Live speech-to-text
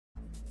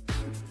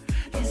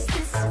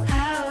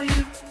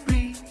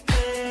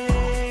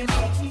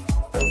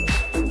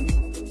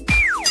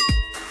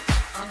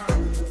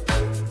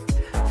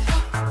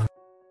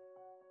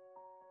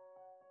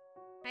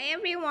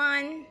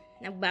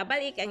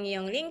Nagbabalik ang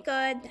iyong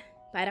lingkod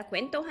para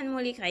kwentuhan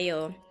muli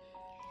kayo.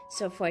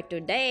 So for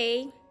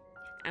today,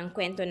 ang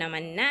kwento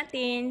naman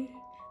natin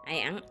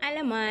ay ang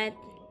alamat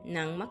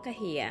ng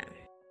Makahiya.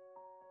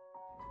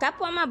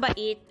 Kapwa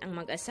mabait ang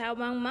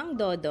mag-asawang Mang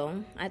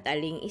Dodong at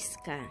Aling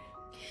Iska.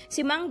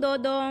 Si Mang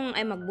Dodong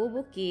ay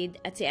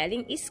magbubukid at si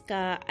Aling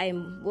Iska ay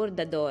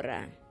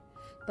bordadora.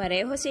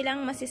 Pareho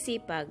silang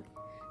masisipag.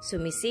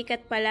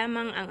 Sumisikat pa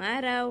lamang ang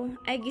araw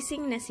ay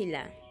gising na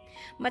sila.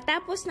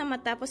 Matapos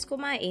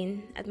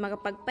kumain at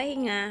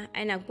makapagpahinga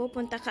ay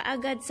nagpupunta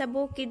kaagad sa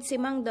bukid si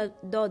Mang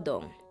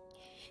Dodong.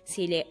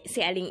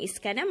 Si Aling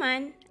Iska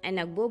naman ay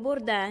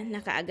nagbuburda na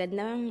kaagad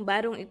ng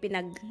barong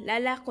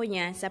ipinaglalako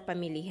niya sa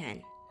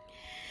pamilihan.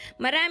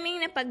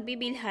 Maraming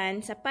napagbibilhan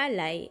sa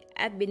palay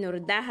at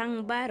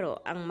binurdahang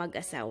baro ang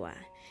mag-asawa.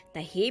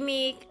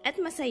 Tahimik at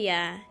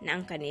masaya na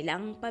ang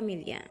kanilang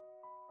pamilya.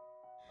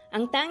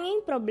 Ang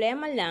tanging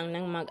problema lang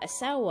ng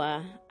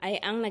mag-asawa ay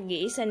ang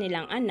nag-iisa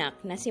nilang anak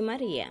na si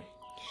Maria.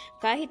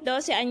 Kahit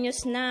 12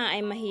 anyos na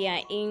ay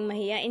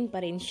mahiyain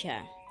pa rin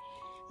siya.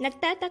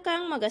 Nagtataka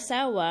ang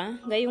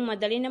mag-asawa, gayong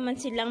madali naman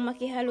silang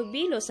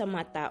makihalubilo sa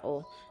mga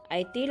tao,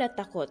 ay tila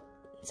takot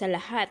sa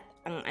lahat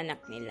ang anak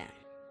nila.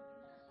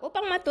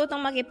 Upang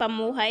matutong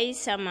makipamuhay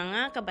sa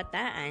mga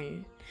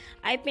kabataan,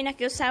 ay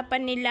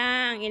pinakiusapan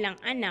nila ang ilang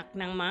anak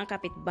ng mga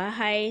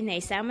kapitbahay na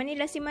isama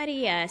nila si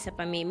Maria sa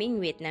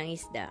pamimingwit ng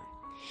isda.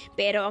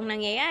 Pero ang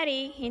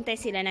nangyayari, hintay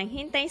sila ng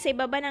hintay sa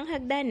ibaba ng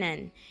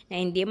hagdanan na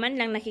hindi man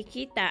lang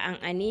nakikita ang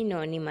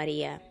anino ni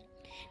Maria.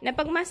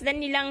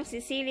 Napagmasdan nilang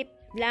sisilip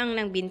lang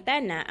ng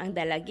bintana ang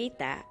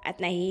dalagita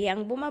at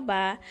nahihiyang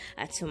bumaba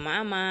at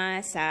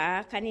sumama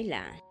sa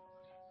kanila.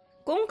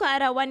 Kung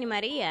kaarawan ni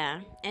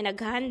Maria, ay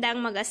naghahandang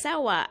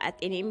mag-asawa at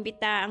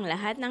inimbita ang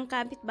lahat ng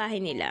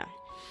kapitbahay nila.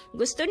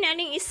 Gusto ni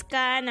Aling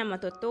Iska na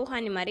matutuhan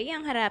ni Maria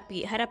ang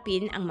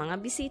harapin ang mga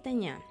bisita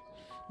niya.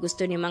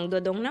 Gusto ni Mang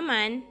Dodong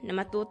naman na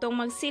matutong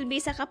magsilbi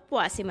sa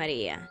kapwa si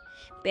Maria,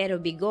 pero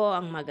bigo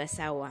ang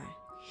mag-asawa.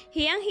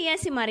 Hiyang-hiya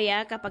si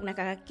Maria kapag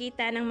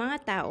nakakakita ng mga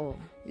tao.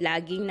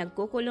 Laging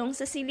nagkukulong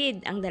sa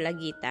silid ang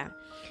dalagita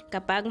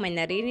kapag may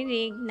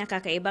naririnig na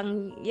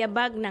kakaibang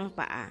yabag ng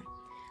paa.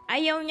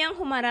 Ayaw niyang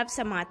humarap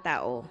sa mga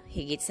tao.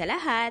 Higit sa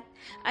lahat,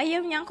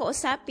 ayaw niyang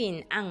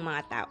kausapin ang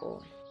mga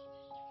tao.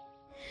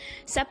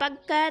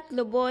 Sapagkat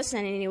lubos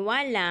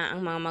naniniwala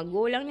ang mga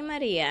magulang ni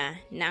Maria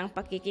na ang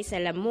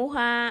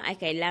pakikisalamuha ay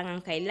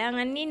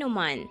kailangan ni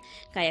Numan,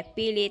 kaya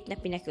pilit na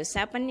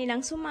pinakiusapan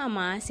nilang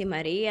sumama si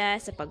Maria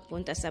sa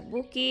pagpunta sa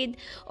bukid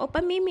o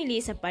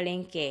pamimili sa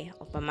palengke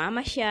o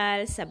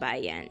pamamasyal sa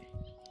bayan.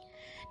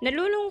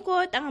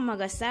 Nalulungkot ang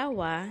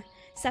mag-asawa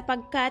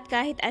sapagkat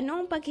kahit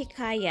anong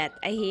paghikayat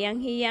ay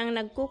hiyang-hiyang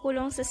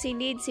nagkukulong sa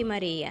silid si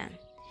Maria.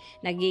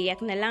 Nagiyak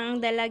na lang ang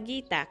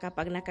dalagita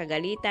kapag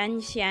nakagalitan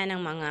siya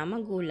ng mga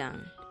magulang.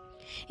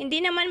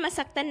 Hindi naman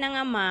masaktan ng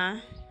ama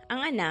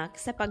ang anak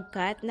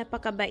sapagkat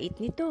napakabait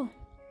nito.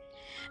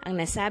 Ang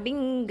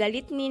nasabing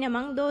galit ni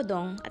Mang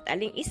Dodong at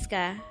Aling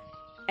Iska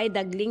ay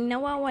dagling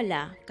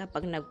nawawala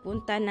kapag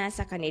nagpunta na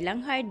sa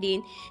kanilang hardin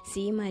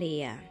si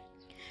Maria.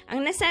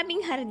 Ang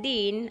nasabing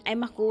hardin ay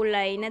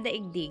makulay na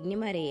daigdig ni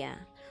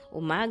Maria.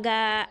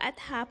 Umaga at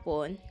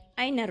hapon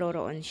ay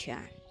naroroon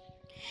siya.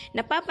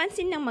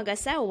 Napapansin ng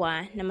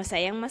mag-asawa na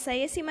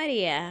masayang-masaya si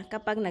Maria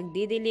kapag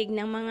nagdidilig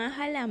ng mga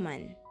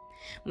halaman.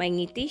 May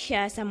ngiti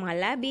siya sa mga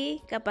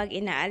labi kapag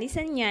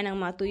inaalisan niya ng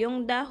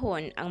matuyong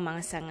dahon ang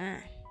mga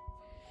sanga.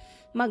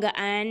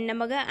 Magaan na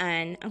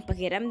magaan ang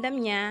pakiramdam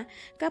niya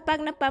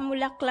kapag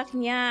napamulaklak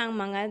niya ang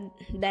mga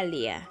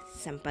dahlia,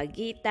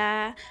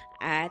 sampagita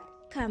at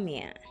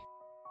kamya.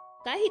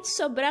 Kahit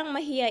sobrang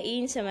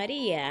mahiyain sa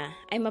Maria,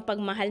 ay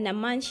mapagmahal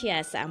naman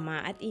siya sa ama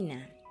at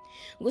ina.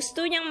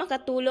 Gusto niyang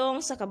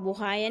makatulong sa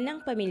kabuhayan ng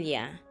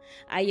pamilya.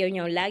 Ayaw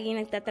niyang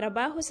laging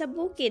nagtatrabaho sa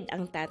bukid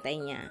ang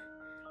tatay niya.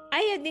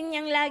 Ayaw din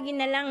niyang lagi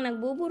na lang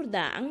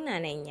nagbuburda ang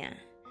nanay niya.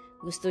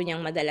 Gusto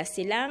niyang madalas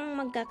silang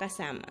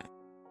magkakasama.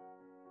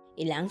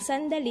 Ilang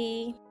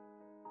sandali.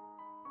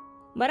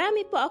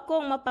 Marami po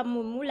akong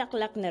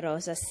mapamumulaklak na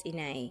rosas,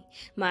 inay.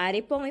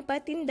 Maaari pong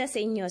ipatinda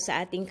sa inyo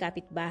sa ating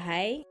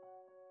kapitbahay?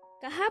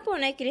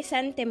 Kahapon ay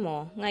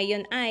krisantemo,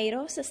 ngayon ay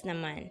rosas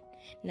naman.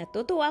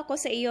 Natutuwa ako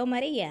sa iyo,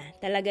 Maria.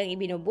 Talagang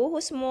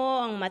ibinubuhos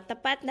mo ang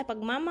matapat na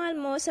pagmamahal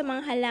mo sa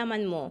mga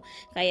halaman mo,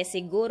 kaya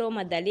siguro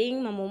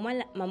madaling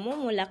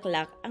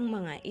mamumulaklak ang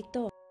mga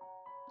ito.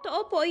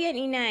 Totoo po yan,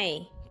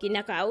 inay.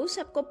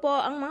 Kinakausap ko po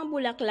ang mga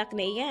bulaklak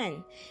na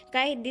iyan.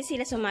 Kahit di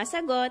sila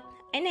sumasagot,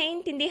 ay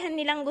naiintindihan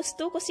nilang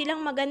gusto ko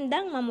silang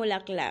magandang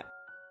mamulaklak.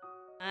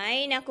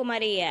 Ay, naku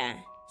Maria.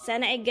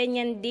 Sana ay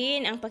ganyan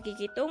din ang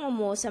pakikitungo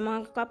mo sa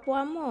mga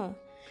kapwa mo.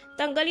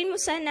 Tanggalin mo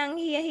sana ang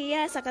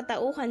hiya-hiya sa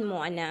katauhan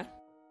mo, anak.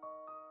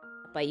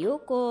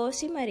 Napayuko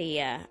si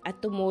Maria at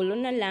tumulo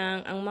na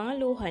lang ang mga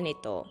luha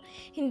nito.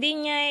 Hindi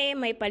niya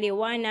may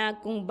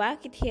paliwanag kung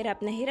bakit hirap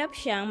na hirap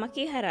siyang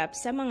makiharap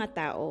sa mga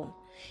tao.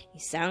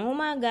 Isang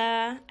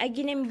umaga ay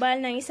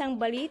ginimbal ng isang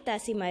balita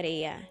si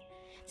Maria.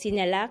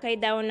 Sinalakay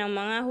daw ng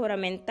mga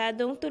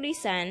huramentadong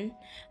tulisan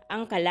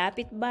ang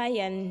kalapit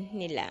bayan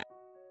nila.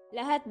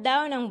 Lahat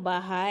daw ng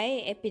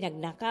bahay ay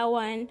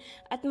pinagnakawan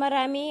at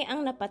marami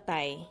ang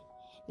napatay.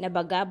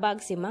 Nabagabag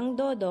si Mang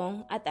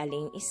Dodong at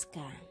Aling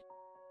Iska.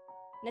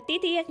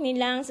 Natitiyak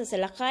nilang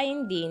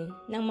sasalakayin din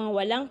ng mga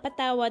walang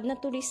patawad na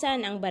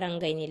tulisan ang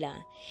barangay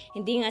nila.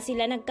 Hindi nga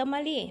sila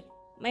nagkamali.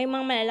 May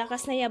mga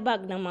malalakas na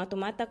yabag ng mga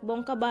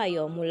tumatakbong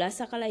kabayo mula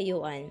sa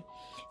kalayuan.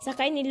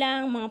 Sakay nila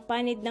ang mga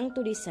panid ng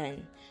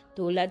tulisan.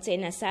 Tulad sa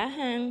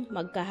inasahang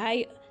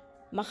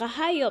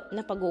makahayop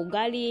na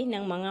pag-uugali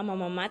ng mga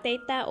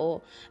mamamatay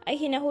tao ay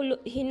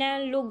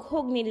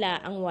hinalughog nila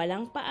ang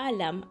walang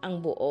paalam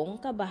ang buong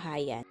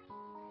kabahayan.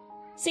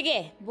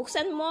 Sige,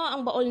 buksan mo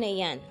ang baol na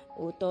yan,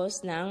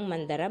 utos ng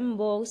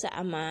mandarambog sa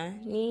ama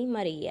ni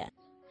Maria.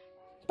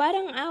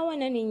 Parang awa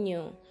na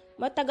ninyo,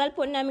 matagal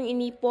po naming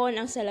inipon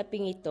ang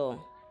salaping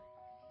ito.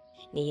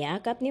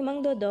 Niyakap ni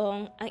Mang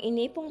Dodong ang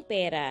inipong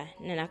pera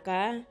na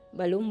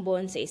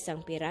nakabalumbon sa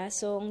isang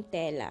pirasong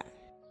tela.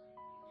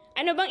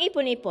 Ano bang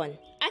ipon-ipon?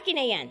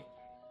 Akin na yan!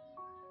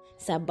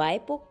 Sabay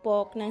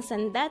pukpok ng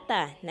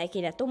sandata na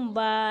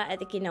ikinatumba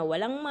at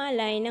ikinawalang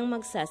malay ng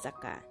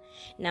magsasaka.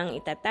 Nang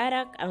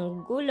itatarak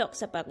ang gulok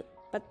sa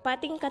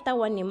patpating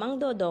katawan ni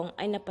Mang Dodong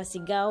ay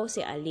napasigaw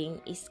si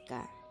Aling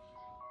Iska.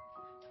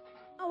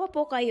 Awa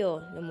po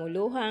kayo,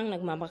 lumuluhang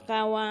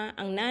nagmamakawa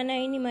ang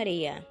nanay ni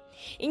Maria.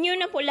 Inyo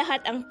na po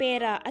lahat ang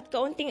pera at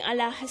kaunting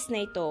alahas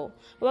na ito.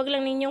 Huwag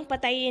lang ninyong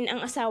patayin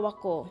ang asawa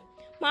ko.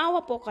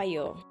 Maawa po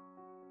kayo.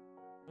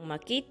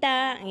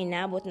 Makita ang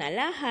inabot na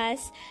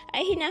alahas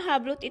ay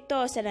hinahablot ito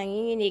sa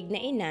nanginginig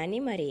na ina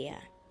ni Maria.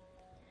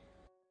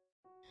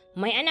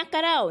 May anak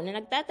ka raw na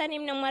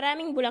nagtatanim ng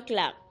maraming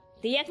bulaklak.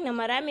 Tiyak na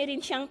marami rin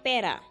siyang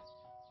pera.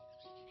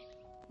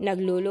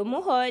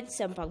 Naglulumuhod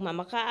sa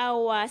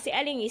pagmamakaawa si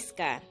Aling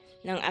Iska.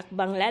 Nang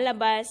akbang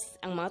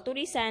lalabas ang mga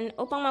tulisan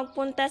upang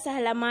magpunta sa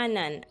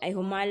halamanan ay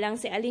humalang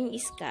si Aling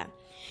Iska.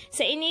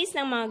 Sa inis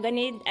ng mga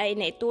ganid ay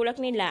naitulak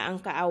nila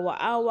ang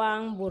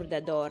kaawa-awang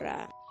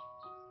bordadora.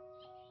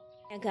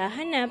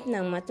 Naghahanap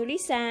ng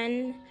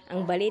matulisan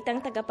ang balitang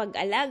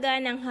tagapag-alaga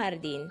ng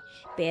hardin,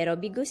 pero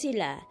bigo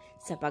sila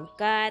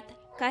sapagkat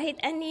kahit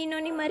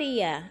anino ni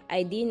Maria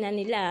ay di na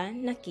nila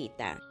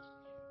nakita.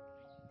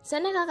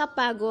 Sa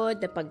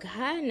nakakapagod na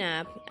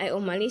paghanap ay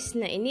umalis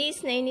na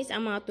inis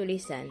ang mga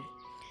tulisan.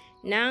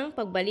 Nang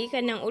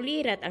pagbalikan ng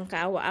ulirat ang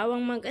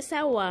kaawa-awang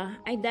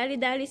mag-asawa ay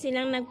dali-dali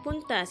silang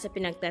nagpunta sa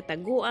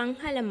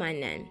pinagtataguang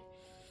halamanan.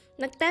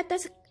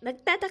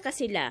 Nagtataka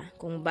sila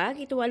kung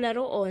bakit wala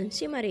roon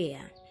si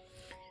Maria.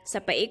 Sa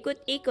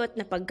paikot-ikot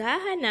na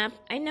paghahanap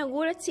ay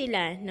nagulat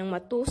sila nang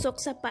matusok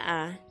sa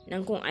paa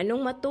ng kung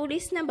anong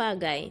matulis na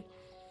bagay.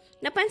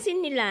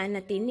 Napansin nila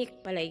na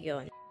tinik pala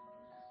yon.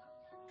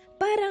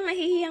 Parang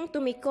nahihiyang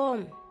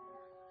tumikom,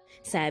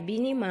 sabi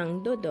ni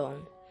Mang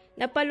Dodong.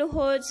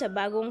 Napaluhod sa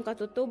bagong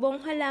katutubong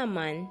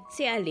halaman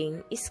si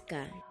Aling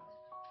Iska.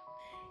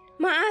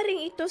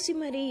 Maaring ito si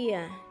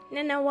Maria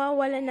na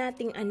nawawala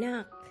nating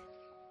anak.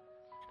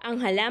 Ang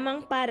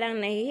halamang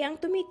parang nahihiyang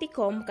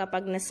tumitikom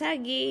kapag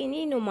nasagi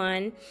ni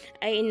Numan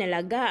ay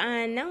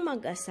inalagaan ng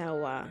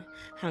mag-asawa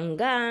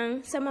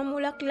hanggang sa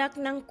mamulaklak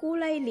ng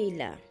kulay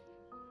lila.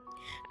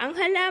 Ang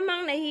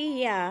halamang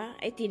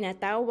nahihiya ay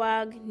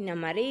tinatawag na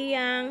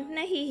Mariang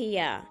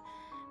nahihiya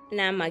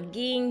na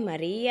maging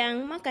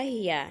Mariang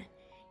Makahiya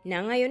na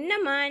ngayon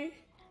naman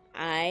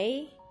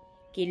ay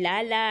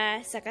kilala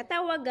sa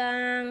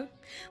katawagang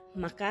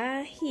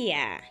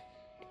Makahiya.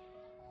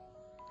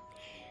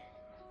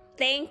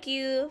 Thank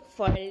you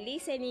for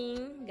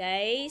listening,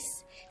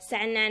 guys.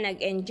 Sana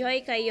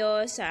nag-enjoy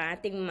kayo sa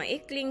ating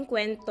maikling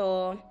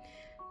kwento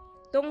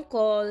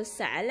tungkol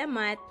sa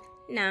alamat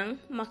ng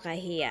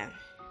Makahiya.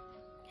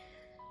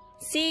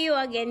 See you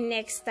again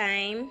next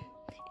time,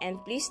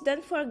 and please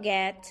don't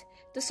forget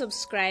to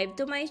subscribe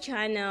to my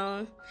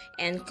channel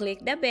and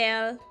click the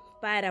bell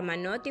para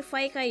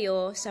ma-notify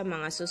kayo sa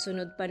mga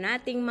susunod pa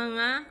nating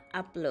mga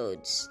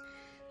uploads.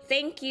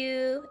 Thank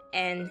you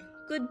and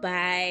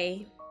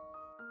goodbye!